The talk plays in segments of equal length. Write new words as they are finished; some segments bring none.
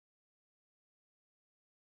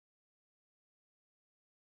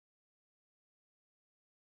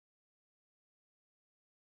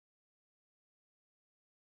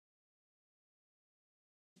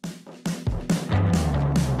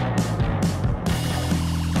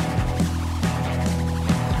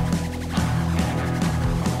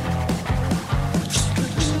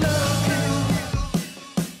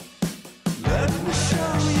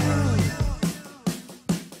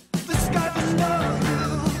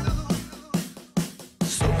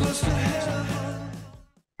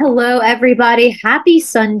Hello, everybody. Happy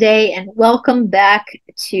Sunday and welcome back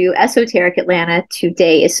to Esoteric Atlanta.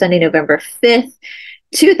 Today is Sunday, November 5th,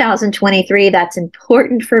 2023. That's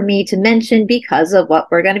important for me to mention because of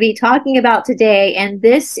what we're going to be talking about today. And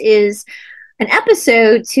this is an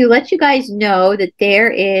episode to let you guys know that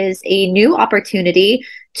there is a new opportunity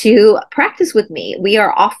to practice with me. We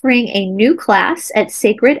are offering a new class at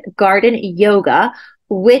Sacred Garden Yoga,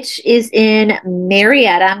 which is in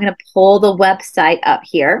Marietta. I'm going to pull the website up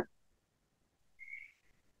here.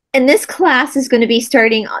 And this class is going to be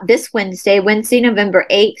starting this Wednesday, November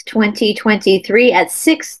 8th, 2023 at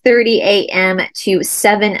 6:30 a.m. to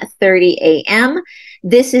 7:30 a.m.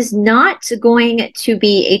 This is not going to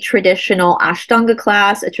be a traditional Ashtanga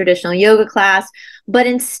class, a traditional yoga class, but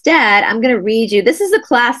instead I'm going to read you. This is the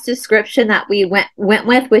class description that we went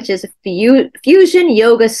with, which is Fusion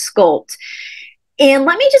Yoga Sculpt. And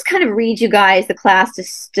let me just kind of read you guys the class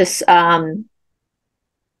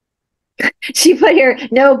she put here,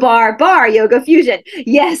 no bar yoga fusion.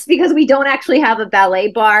 Yes, because we don't actually have a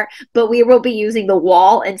ballet bar, but we will be using the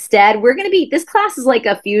wall instead. This class is like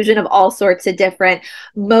a fusion of all sorts of different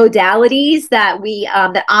modalities that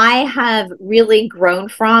that I have really grown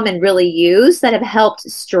from and really used that have helped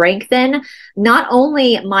strengthen not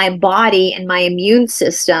only my body and my immune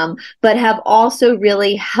system, but have also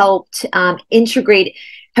really helped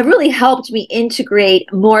me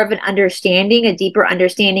integrate more of an understanding, a deeper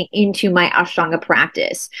understanding into my Ashtanga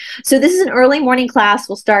practice. So this is an early morning class.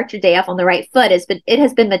 We'll start your day off on the right foot. It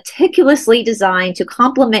has been meticulously designed to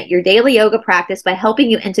complement your daily yoga practice by helping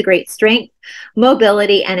you integrate strength,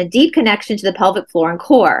 mobility, and a deep connection to the pelvic floor and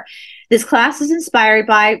core. This class is inspired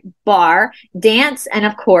by barre, dance, and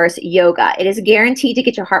of course, yoga. It is guaranteed to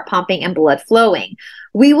get your heart pumping and blood flowing.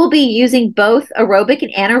 We will be using both aerobic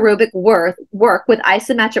and anaerobic work with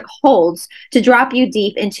isometric holds to drop you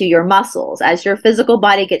deep into your muscles. As your physical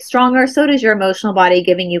body gets stronger, so does your emotional body,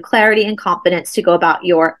 giving you clarity and confidence to go about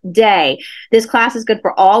your day. This class is good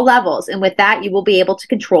for all levels, and with that, you will be able to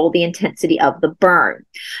control the intensity of the burn.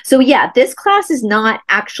 So yeah, this class is not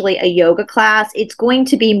actually a yoga class. It's going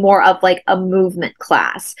to be more of like a movement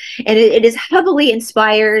class, and it is heavily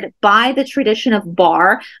inspired by the tradition of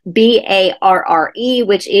barre, B-A-R-R-E,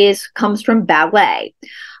 which comes from ballet.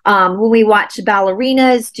 When we watch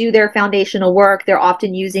ballerinas do their foundational work, they're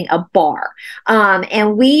often using a barre.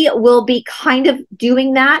 And we will be kind of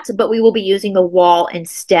doing that, but we will be using the wall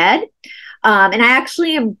instead. And I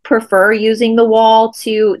actually prefer using the wall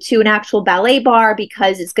to an actual ballet bar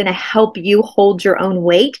because it's going to help you hold your own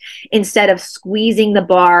weight instead of squeezing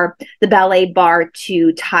the ballet bar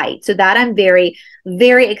too tight. So that I'm very,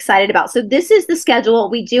 very excited about. So this is the schedule.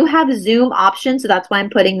 We do have Zoom options, so that's why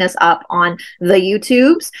I'm putting this up on the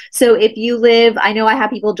YouTubes. So if you live, I know I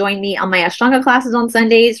have people join me on my Ashtanga classes on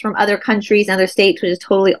Sundays from other countries, other states, which is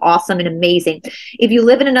totally awesome and amazing. If you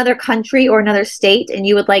live in another country or another state and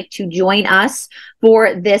you would like to join us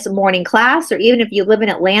for this morning class, or even if you live in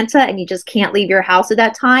Atlanta and you just can't leave your house at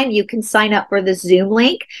that time, you can sign up for the Zoom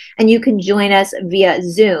link and you can join us via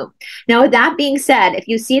Zoom. Now, with that being said, if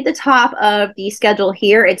you see at the top of the schedule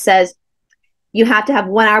here, it says you have to have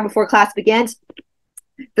 1 hour before class begins.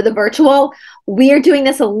 For the virtual, we are doing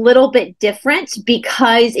this a little bit different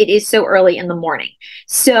because it is so early in the morning.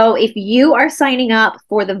 So if you are signing up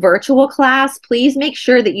for the virtual class, please make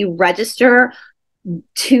sure that you register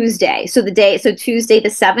Tuesday. So Tuesday the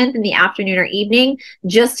 7th in the afternoon or evening,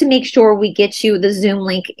 just to make sure we get you the Zoom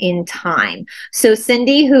link in time. So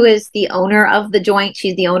Cindy, who is the owner of the joint,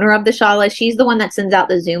 she's the owner of the Shala, she's the one that sends out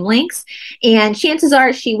the Zoom links. And chances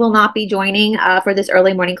are she will not be joining for this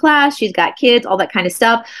early morning class. She's got kids, all that kind of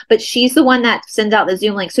stuff, but she's the one that sends out the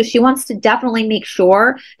Zoom link. So she wants to definitely make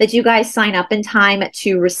sure that you guys sign up in time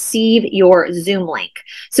to receive your Zoom link.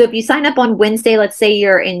 So if you sign up on Wednesday, let's say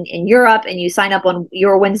you're in Europe and you sign up on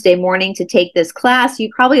your Wednesday morning to take this class, you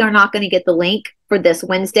probably are not going to get the link for this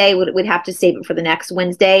Wednesday. We'd have to save it for the next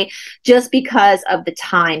Wednesday just because of the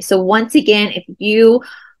time. So once again, if you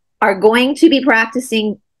are going to be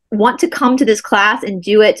practicing, want to come to this class and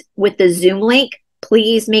do it with the Zoom link,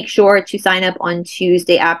 please make sure to sign up on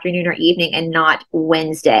Tuesday afternoon or evening and not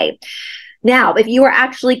Wednesday. Now, if you are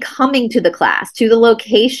actually coming to the class, to the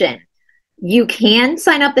location, you can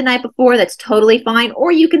sign up the night before. That's totally fine.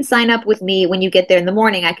 Or you can sign up with me when you get there in the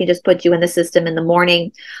morning. I can just put you in the system in the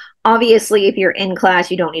morning. Obviously, if you're in class,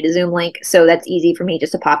 you don't need a Zoom link. So that's easy for me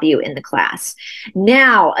just to pop you in the class.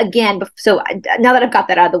 Now, again, so now that I've got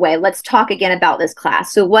that out of the way, let's talk again about this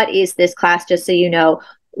class. So what is this class, just so you know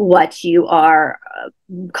what you are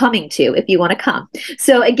coming to if you want to come.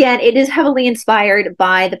 So again, it is heavily inspired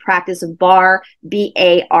by the practice of barre,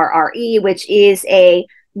 B-A-R-R-E, which is a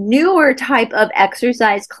newer type of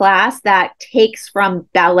exercise class that takes from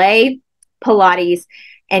ballet, Pilates,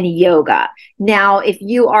 and yoga. Now, if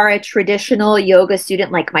you are a traditional yoga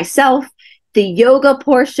student like myself, the yoga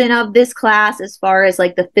portion of this class, as far as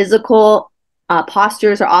like the physical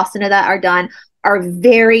postures or asana that are done, are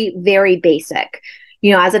very, very basic.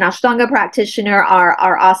 You know, as an Ashtanga practitioner,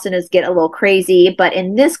 our asanas get a little crazy, but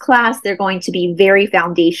in this class, they're going to be very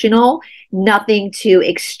foundational, nothing too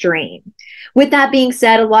extreme. With that being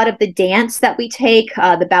said, a lot of the dance that we take,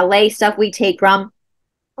 the ballet stuff we take from,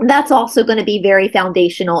 that's also going to be very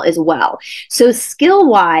foundational as well. So skill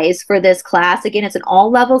wise for this class, again, it's an all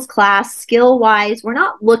levels class. Skill wise, we're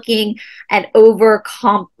not looking at we're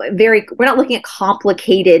not looking at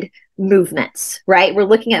complicated movements, right? We're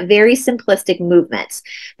looking at very simplistic movements.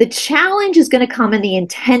 The challenge is going to come in the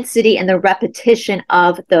intensity and the repetition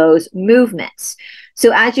of those movements.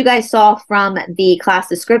 So as you guys saw from the class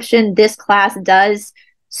description, this class does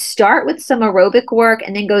start with some aerobic work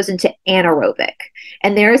and then goes into anaerobic.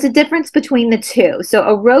 And there is a difference between the two. So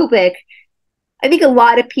aerobic, I think a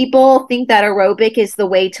lot of people think that aerobic is the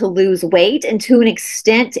way to lose weight. And to an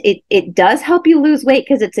extent, it does help you lose weight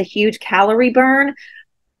because it's a huge calorie burn,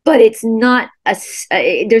 but it's not,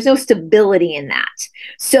 there's no stability in that.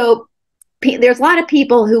 So there's a lot of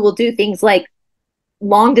people who will do things like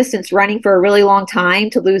long distance running for a really long time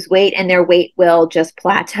to lose weight, and their weight will just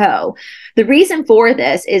plateau. The reason for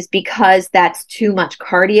this is because that's too much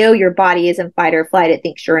cardio. Your body is in fight or flight. It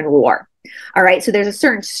thinks you're in war. All right. So there's a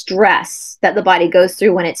certain stress that the body goes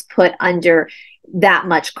through when it's put under that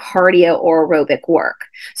much cardio or aerobic work.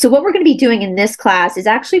 So what we're going to be doing in this class is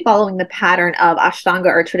actually following the pattern of Ashtanga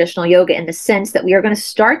or traditional yoga, in the sense that we are going to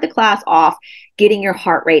start the class off getting your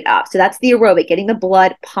heart rate up. So that's the aerobic, getting the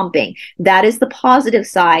blood pumping. That is the positive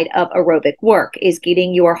side of aerobic work, is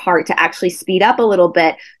getting your heart to actually speed up a little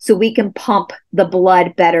bit so we can pump the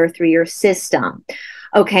blood better through your system.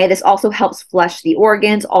 Okay, this also helps flush the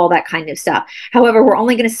organs, all that kind of stuff. However, we're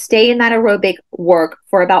only going to stay in that aerobic work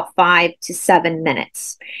for about 5 to 7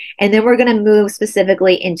 minutes. And then we're going to move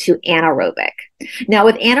specifically into anaerobic. Now,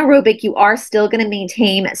 with anaerobic, you are still going to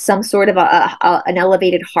maintain some sort of an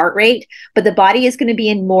elevated heart rate, but the body is going to be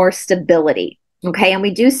in more stability. Okay, and we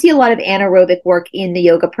do see a lot of anaerobic work in the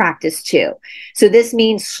yoga practice too. So this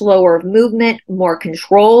means slower movement, more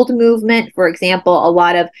controlled movement. For example,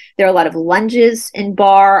 there are a lot of lunges in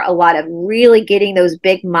bar, a lot of really getting those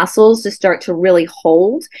big muscles to start to really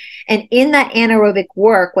hold. And in that anaerobic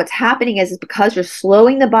work, what's happening is because you're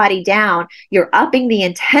slowing the body down, you're upping the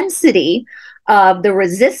intensity of the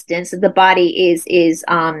resistance that the body is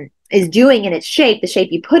doing in its shape, the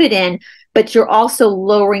shape you put it in, but you're also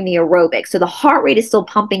lowering the aerobic. So the heart rate is still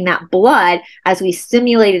pumping that blood as we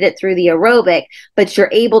stimulated it through the aerobic, but you're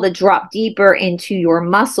able to drop deeper into your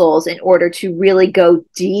muscles in order to really go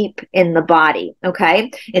deep in the body, okay?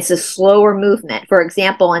 It's a slower movement. For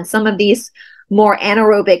example, in some of these more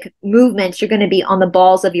anaerobic movements, you're going to be on the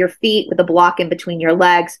balls of your feet with a block in between your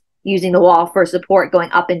legs, using the wall for support,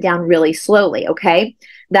 going up and down really slowly, okay?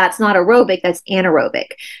 That's not aerobic, that's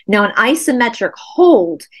anaerobic. Now, an isometric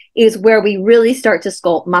hold is where we really start to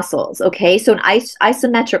sculpt muscles, okay? So an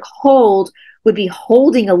isometric hold would be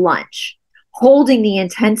holding a lunge, holding the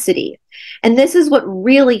intensity. And this is what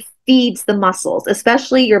really feeds the muscles,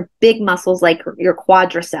 especially your big muscles like your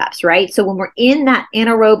quadriceps, right? So when we're in that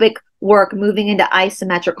anaerobic work, moving into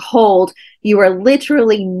isometric hold, you are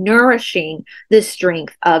literally nourishing the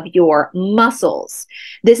strength of your muscles.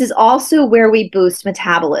 This is also where we boost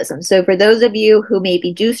metabolism. So for those of you who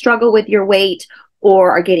maybe do struggle with your weight or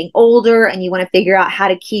are getting older and you want to figure out how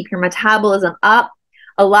to keep your metabolism up,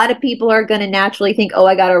 a lot of people are going to naturally think, oh,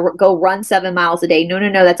 I got to go run 7 miles a day. No,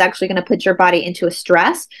 that's actually going to put your body into a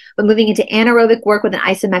stress. But moving into anaerobic work with an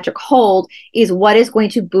isometric hold is what is going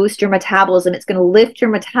to boost your metabolism. It's going to lift your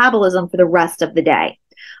metabolism for the rest of the day.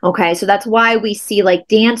 Okay, so that's why we see like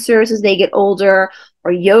dancers as they get older,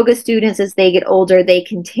 or yoga students as they get older, they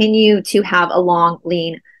continue to have a long,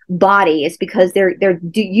 lean body. Is because they're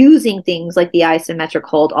using things like the isometric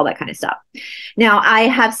hold, all that kind of stuff. Now,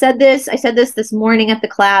 I said this morning at the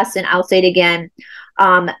class, and I'll say it again.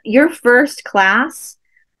 Your first class,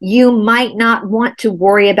 you might not want to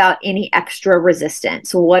worry about any extra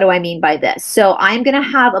resistance. What do I mean by this? So I'm going to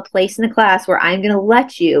have a place in the class where I'm going to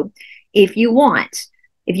let you, if you want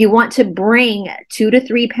to bring 2 to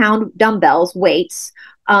 3 pound dumbbells, weights,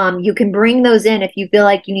 You can bring those in if you feel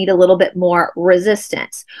like you need a little bit more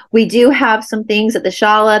resistance. We do have some things at the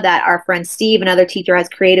Shala that our friend Steve, another teacher, has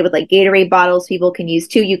created with like Gatorade bottles people can use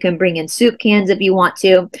too. You can bring in soup cans if you want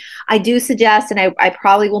to. I do suggest, and I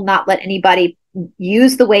probably will not let anybody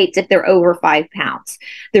use the weights if they're over 5 pounds.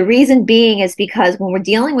 The reason being is because when we're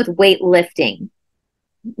dealing with weightlifting,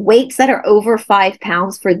 weights that are over 5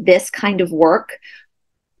 pounds for this kind of work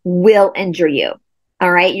will injure you.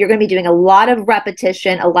 All right. You're going to be doing a lot of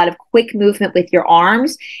repetition, a lot of quick movement with your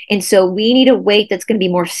arms. And so we need a weight that's going to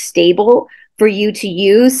be more stable for you to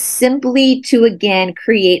use, simply to, again,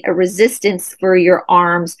 create a resistance for your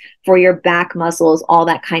arms, for your back muscles, all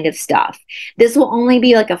that kind of stuff. This will only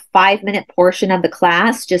be like a 5-minute portion of the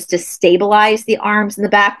class just to stabilize the arms and the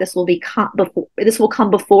back. This will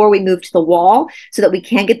come before we move to the wall so that we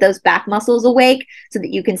can get those back muscles awake so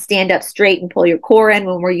that you can stand up straight and pull your core in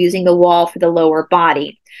when we're using the wall for the lower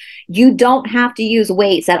body. You don't have to use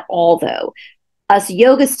weights at all, though. Us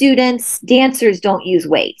yoga students, dancers don't use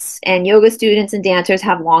weights, and yoga students and dancers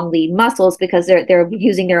have long lead muscles because they're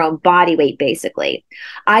using their own body weight, basically.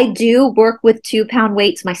 I do work with 2-pound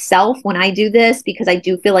weights myself when I do this because I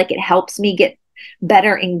do feel like it helps me get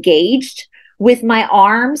better engaged with my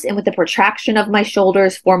arms and with the protraction of my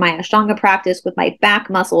shoulders for my Ashtanga practice, with my back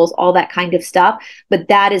muscles, all that kind of stuff. But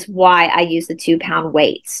that is why I use the 2-pound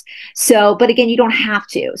weights. So, but again, you don't have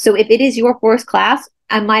to. So if it is your first class,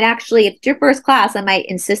 I might actually, if it's your first class, I might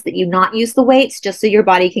insist that you not use the weights just so your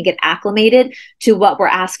body can get acclimated to what we're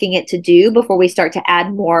asking it to do before we start to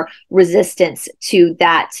add more resistance to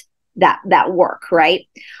that work, right?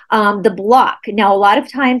 The block. Now, a lot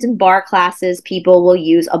of times in bar classes, people will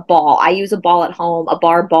use a ball. I use a ball at home, a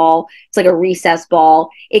bar ball. It's like a recess ball.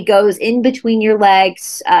 It goes in between your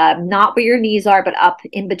legs, not where your knees are, but up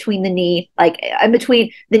in between the knee, like in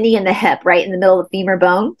between the knee and the hip, right in the middle of the femur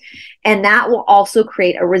bone. And that will also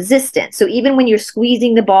create a resistance. So even when you're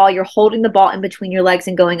squeezing the ball, you're holding the ball in between your legs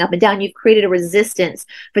and going up and down, you've created a resistance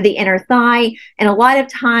for the inner thigh. And a lot of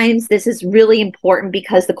times this is really important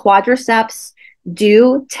because the quadriceps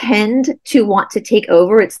do tend to want to take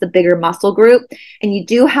over. It's the bigger muscle group. And you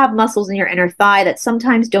do have muscles in your inner thigh that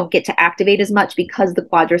sometimes don't get to activate as much because the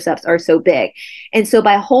quadriceps are so big. And so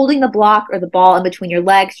by holding the block or the ball in between your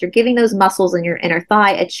legs, you're giving those muscles in your inner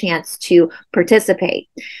thigh a chance to participate.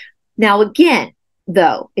 Now, again,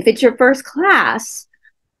 though, if it's your first class,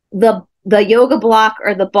 the yoga block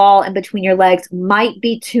or the ball in between your legs might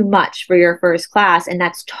be too much for your first class, and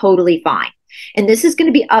that's totally fine. And this is going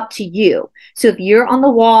to be up to you. So if you're on the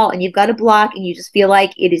wall and you've got a block and you just feel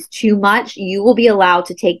like it is too much, you will be allowed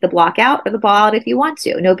to take the block out or the ball out if you want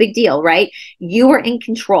to. No big deal, right? You are in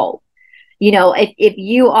control. You know, if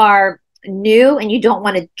you are new and you don't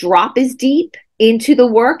want to drop as deep into the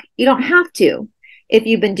work, you don't have to. If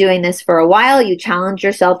you've been doing this for a while, you challenge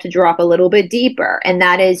yourself to drop a little bit deeper. And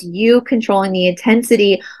that is you controlling the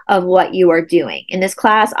intensity of what you are doing. In this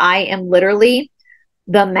class, I am literally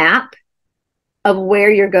the map of where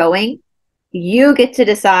you're going. You get to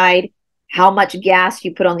decide how much gas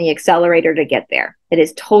you put on the accelerator to get there. It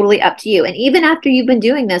is totally up to you. And even after you've been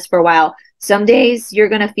doing this for a while, some days you're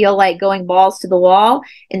going to feel like going balls to the wall,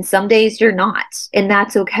 and some days you're not. And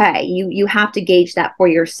that's okay. You have to gauge that for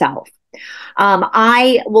yourself.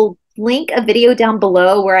 I will link a video down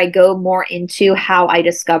below where I go more into how I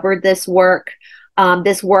discovered this work.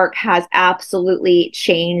 This work has absolutely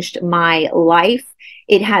changed my life.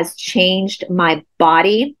 It has changed my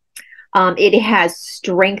body. It has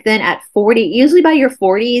strengthened at 40. Usually by your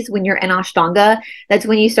 40s, when you're in Ashtanga, that's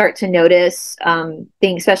when you start to notice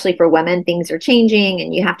things, especially for women, things are changing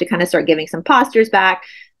and you have to kind of start giving some postures back.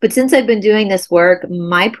 But since I've been doing this work,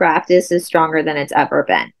 my practice is stronger than it's ever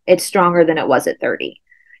been. It's stronger than it was at 30.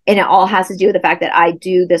 And it all has to do with the fact that I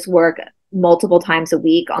do this work multiple times a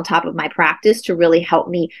week on top of my practice to really help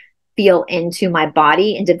me feel into my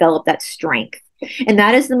body and develop that strength. And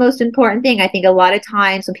that is the most important thing. I think a lot of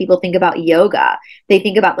times when people think about yoga, they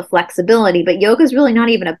think about the flexibility, but yoga is really not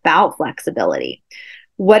even about flexibility.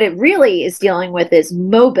 What it really is dealing with is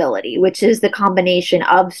mobility, which is the combination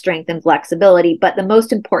of strength and flexibility. But the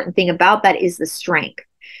most important thing about that is the strength.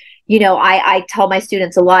 You know, I tell my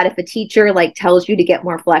students a lot, if a teacher like tells you to get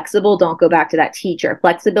more flexible, don't go back to that teacher.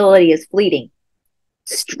 Flexibility is fleeting.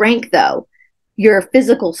 Strength, though, your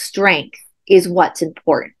physical strength is what's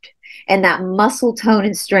important. And that muscle tone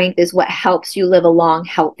and strength is what helps you live a long,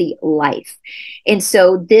 healthy life. And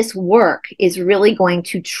so this work is really going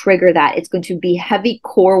to trigger that. It's going to be heavy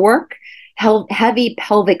core work, heavy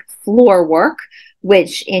pelvic floor work,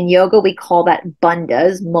 which in yoga we call that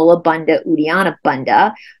bandhas, Mula Bandha, Uddiyana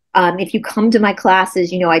Bandha. If you come to my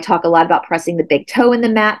classes, you know I talk a lot about pressing the big toe in the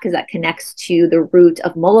mat because that connects to the root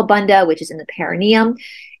of Molabunda, which is in the perineum.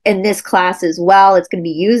 In this class as well, it's going to be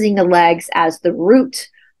using the legs as the root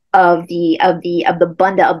of the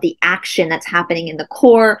bunda, of the action that's happening in the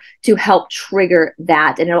core, to help trigger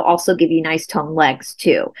that, and it'll also give you nice toned legs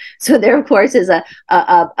too. So there, of course, is a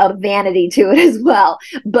vanity to it as well,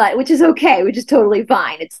 but which is okay, which is totally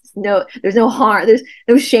fine. There's no harm, there's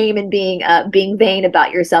no shame in being vain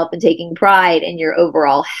about yourself and taking pride in your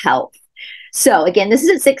overall health. So again, this is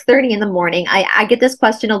at 6:30 in the morning. I get this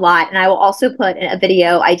question a lot, and I will also put in a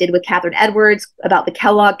video I did with Catherine Edwards about the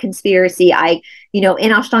Kellogg Conspiracy.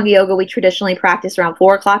 In Ashtanga Yoga, we traditionally practice around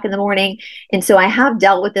 4 o'clock in the morning. And so I have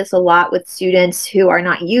dealt with this a lot with students who are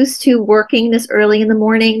not used to working this early in the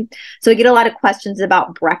morning. So I get a lot of questions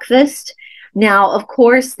about breakfast. Now, of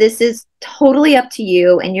course, this is totally up to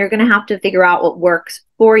you, and you're going to have to figure out what works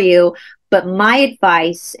for you. But my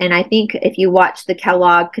advice, and I think if you watch the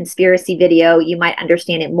Kellogg Conspiracy video, you might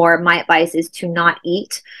understand it more. My advice is to not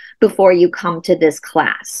eat before you come to this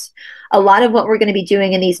class. A lot of what we're going to be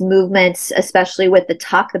doing in these movements, especially with the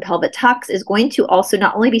tuck, the pelvic tucks, is going to also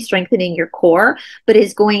not only be strengthening your core, but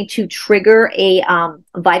is going to trigger a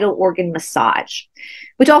vital organ massage,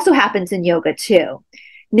 which also happens in yoga too.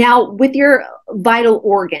 Now, with your vital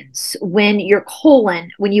organs, when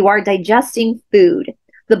you are digesting food,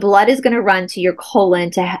 the blood is going to run to your colon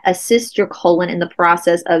to assist your colon in the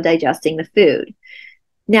process of digesting the food.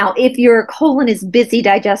 Now, if your colon is busy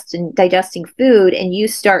digesting food and you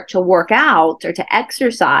start to work out or to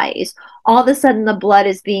exercise, all of a sudden the blood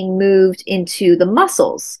is being moved into the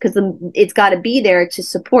muscles because it's got to be there to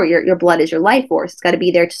support your blood is your life force. It's got to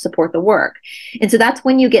be there to support the work. And so that's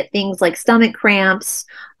when you get things like stomach cramps.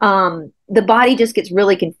 The body just gets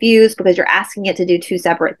really confused because you're asking it to do two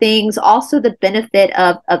separate things. Also, the benefit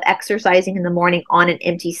of exercising in the morning on an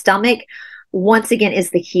empty stomach, once again,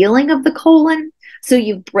 is the healing of the colon. So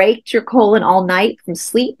you've braked your colon all night from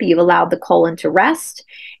sleep. You've allowed the colon to rest.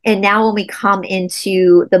 And now when we come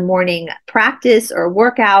into the morning practice or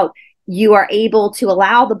workout, you are able to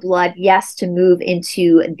allow the blood, yes, to move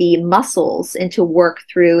into the muscles and to work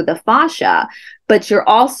through the fascia, but you're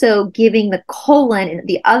also giving the colon and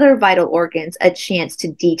the other vital organs a chance to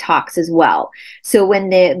detox as well. So when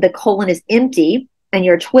the colon is empty and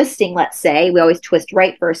you're twisting, let's say, we always twist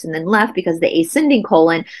right first and then left because the ascending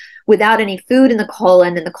colon, without any food in the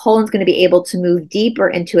colon, then the colon's going to be able to move deeper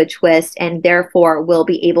into a twist and therefore will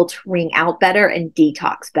be able to wring out better and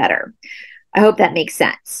detox better. I hope that makes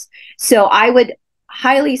sense. So I would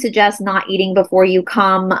highly suggest not eating before you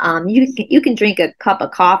come. You can drink a cup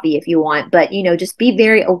of coffee if you want, but just be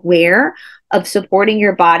very aware of supporting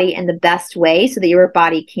your body in the best way so that your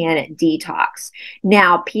body can detox.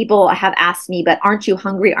 Now, people have asked me, but aren't you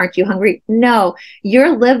hungry? Aren't you hungry? No,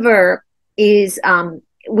 your liver is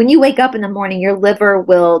when you wake up in the morning, your liver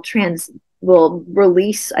will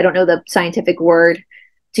release, I don't know the scientific word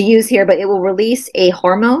to use here, but it will release a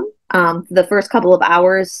hormone the first couple of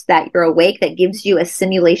hours that you're awake that gives you a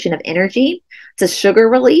simulation of energy. It's a sugar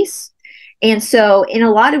release. And so in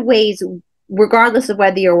a lot of ways, regardless of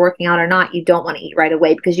whether you're working out or not, you don't want to eat right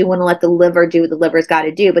away because you want to let the liver do what the liver's got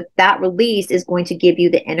to do. But that release is going to give you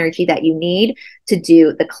the energy that you need to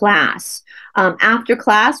do the class. After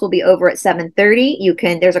class, we'll be over at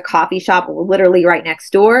 7:30. There's a coffee shop literally right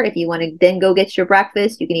next door. If you want to then go get your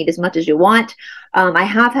breakfast, you can eat as much as you want. I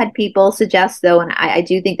have had people suggest, though, and I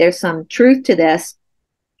do think there's some truth to this,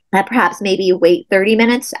 that perhaps maybe you wait 30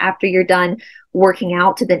 minutes after you're done working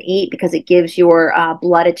out to then eat because it gives your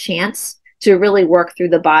blood a chance to really work through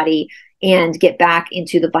the body and get back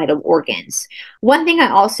into the vital organs. One thing I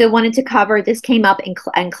also wanted to cover, this came up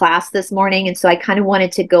in class this morning, and so I kind of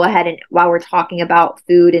wanted to go ahead and, while we're talking about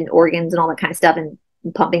food and organs and all that kind of stuff and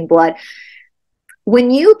pumping blood,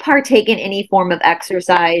 when you partake in any form of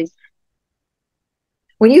exercise,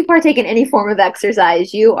 you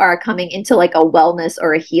are coming into like a wellness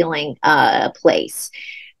or a healing place.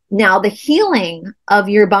 Now, the healing of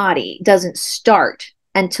your body doesn't start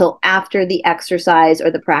until after the exercise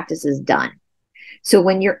or the practice is done. So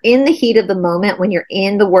when you're in the heat of the moment, when you're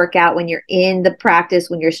in the workout, when you're in the practice,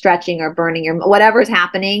 when you're stretching or burning your whatever's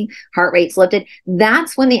happening, heart rate's lifted,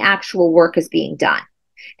 that's when the actual work is being done.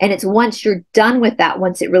 And it's once you're done with that,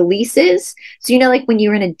 once it releases. So, like when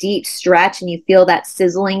you're in a deep stretch and you feel that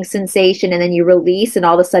sizzling sensation and then you release and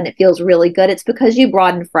all of a sudden it feels really good. It's because you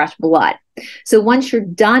brought in fresh blood. So once you're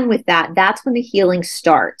done with that, that's when the healing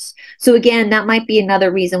starts. So again, that might be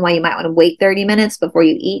another reason why you might want to wait 30 minutes before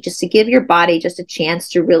you eat, just to give your body just a chance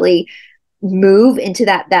to really move into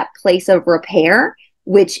that place of repair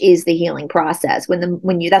which is the healing process.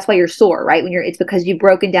 That's why you're sore, right? It's because you've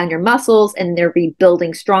broken down your muscles and they're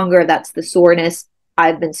rebuilding stronger. That's the soreness.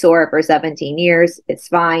 I've been sore for 17 years. It's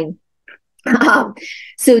fine.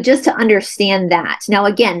 So just to understand that. Now,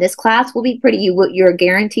 again, this class will be you're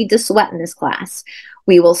guaranteed to sweat in this class.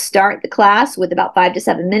 We will start the class with about 5 to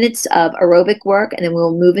 7 minutes of aerobic work, and then we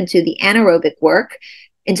will move into the anaerobic work,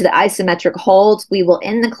 into the isometric holds. We will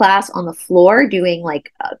end the class on the floor doing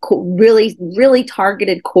like really, really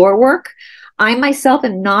targeted core work. I myself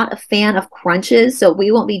am not a fan of crunches, so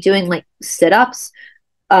we won't be doing like sit-ups.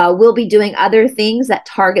 We'll be doing other things that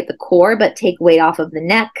target the core but take weight off of the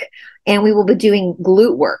neck. And we will be doing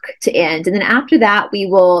glute work to end. And then after that, we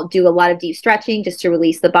will do a lot of deep stretching just to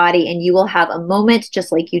release the body. And you will have a moment,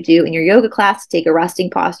 just like you do in your yoga class, to take a resting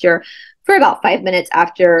posture for about 5 minutes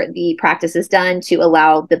after the practice is done to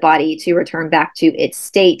allow the body to return back to its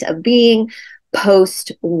state of being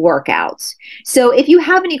post-workout. So if you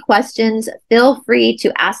have any questions, feel free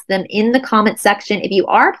to ask them in the comment section. If you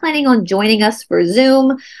are planning on joining us for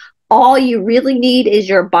Zoom, all you really need is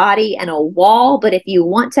your body and a wall. But if you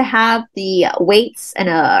want to have the weights and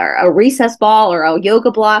a recess ball or a yoga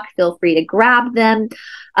block, feel free to grab them.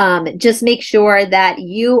 Just make sure that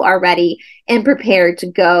you are ready and prepared to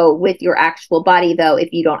go with your actual body, though.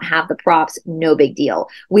 If you don't have the props, no big deal.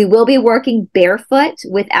 We will be working barefoot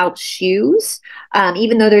without shoes.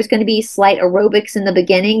 Even though there's going to be slight aerobics in the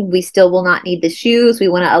beginning, we still will not need the shoes. We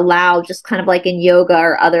want to allow, just kind of like in yoga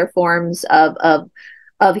or other forms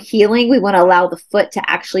of healing, we want to allow the foot to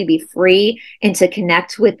actually be free and to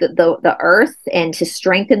connect with the earth and to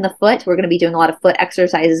strengthen the foot. We're going to be doing a lot of foot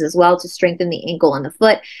exercises as well to strengthen the ankle and the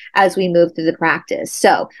foot as we move through the practice.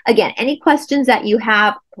 So again, any questions that you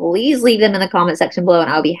have, please leave them in the comment section below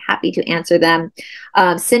and I'll be happy to answer them.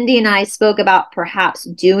 Cindy and I spoke about perhaps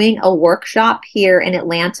doing a workshop here in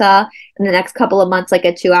Atlanta in the next couple of months, like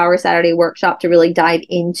a 2-hour Saturday workshop to really dive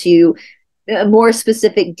into more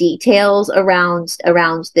specific details around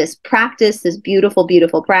this practice, this beautiful,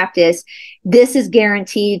 beautiful practice. This is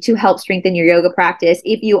guaranteed to help strengthen your yoga practice.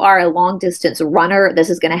 If you are a long distance runner, this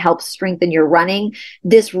is going to help strengthen your running.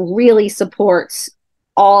 This really supports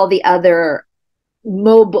all the other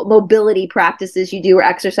mobility practices you do or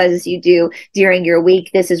exercises you do during your week.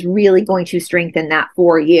 This is really going to strengthen that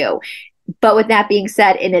for you. But with that being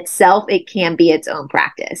said, in itself, it can be its own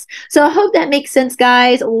practice. So I hope that makes sense,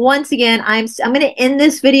 guys. Once again, I'm going to end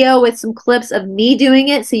this video with some clips of me doing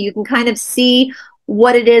it so you can kind of see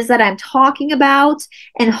what it is that I'm talking about.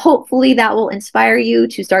 And hopefully that will inspire you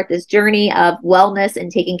to start this journey of wellness and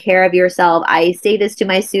taking care of yourself. I say this to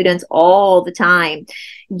my students all the time.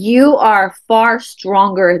 You are far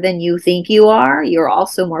stronger than you think you are. You're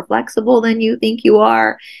also more flexible than you think you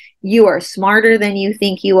are. You are smarter than you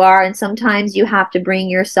think you are. And sometimes you have to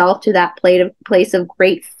bring yourself to that place of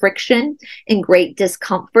great friction and great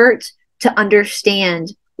discomfort to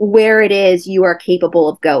understand where it is you are capable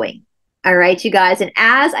of going. All right, you guys. And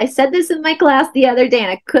as I said this in my class the other day,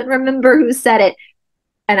 and I couldn't remember who said it,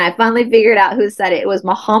 and I finally figured out who said it. It was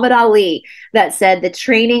Muhammad Ali that said, the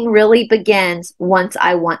training really begins once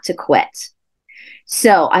I want to quit.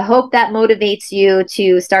 So I hope that motivates you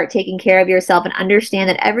to start taking care of yourself and understand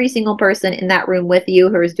that every single person in that room with you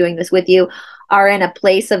who is doing this with you are in a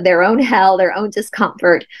place of their own hell, their own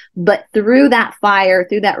discomfort. But through that fire,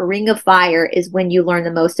 through that ring of fire is when you learn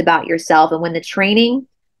the most about yourself. And when the training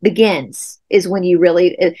begins is when you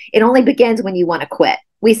really, it only begins when you want to quit.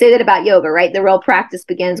 We say that about yoga, right? The real practice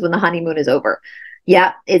begins when the honeymoon is over.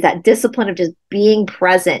 Yeah, it's that discipline of just being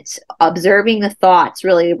present, observing the thoughts,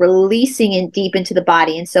 really releasing in deep into the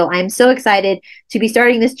body. And so I'm so excited to be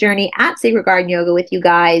starting this journey at Sacred Garden Yoga with you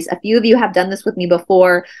guys. A few of you have done this with me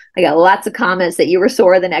before. I got lots of comments that you were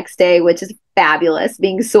sore the next day, which is fabulous.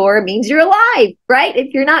 Being sore means you're alive, right?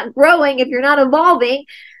 If you're not growing, if you're not evolving,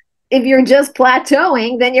 if you're just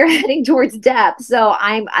plateauing, then you're heading towards depth. So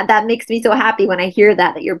that makes me so happy when I hear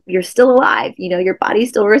that you're still alive. You know, your body's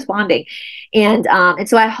still responding. And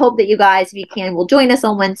so I hope that you guys, if you can, will join us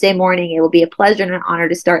on Wednesday morning. It will be a pleasure and an honor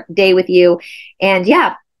to start the day with you. And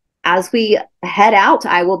yeah, as we head out,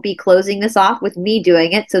 I will be closing this off with me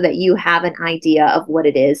doing it so that you have an idea of what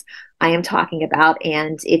it is I am talking about.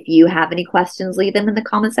 And if you have any questions, leave them in the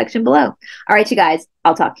comment section below. All right, you guys,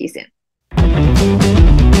 I'll talk to you soon.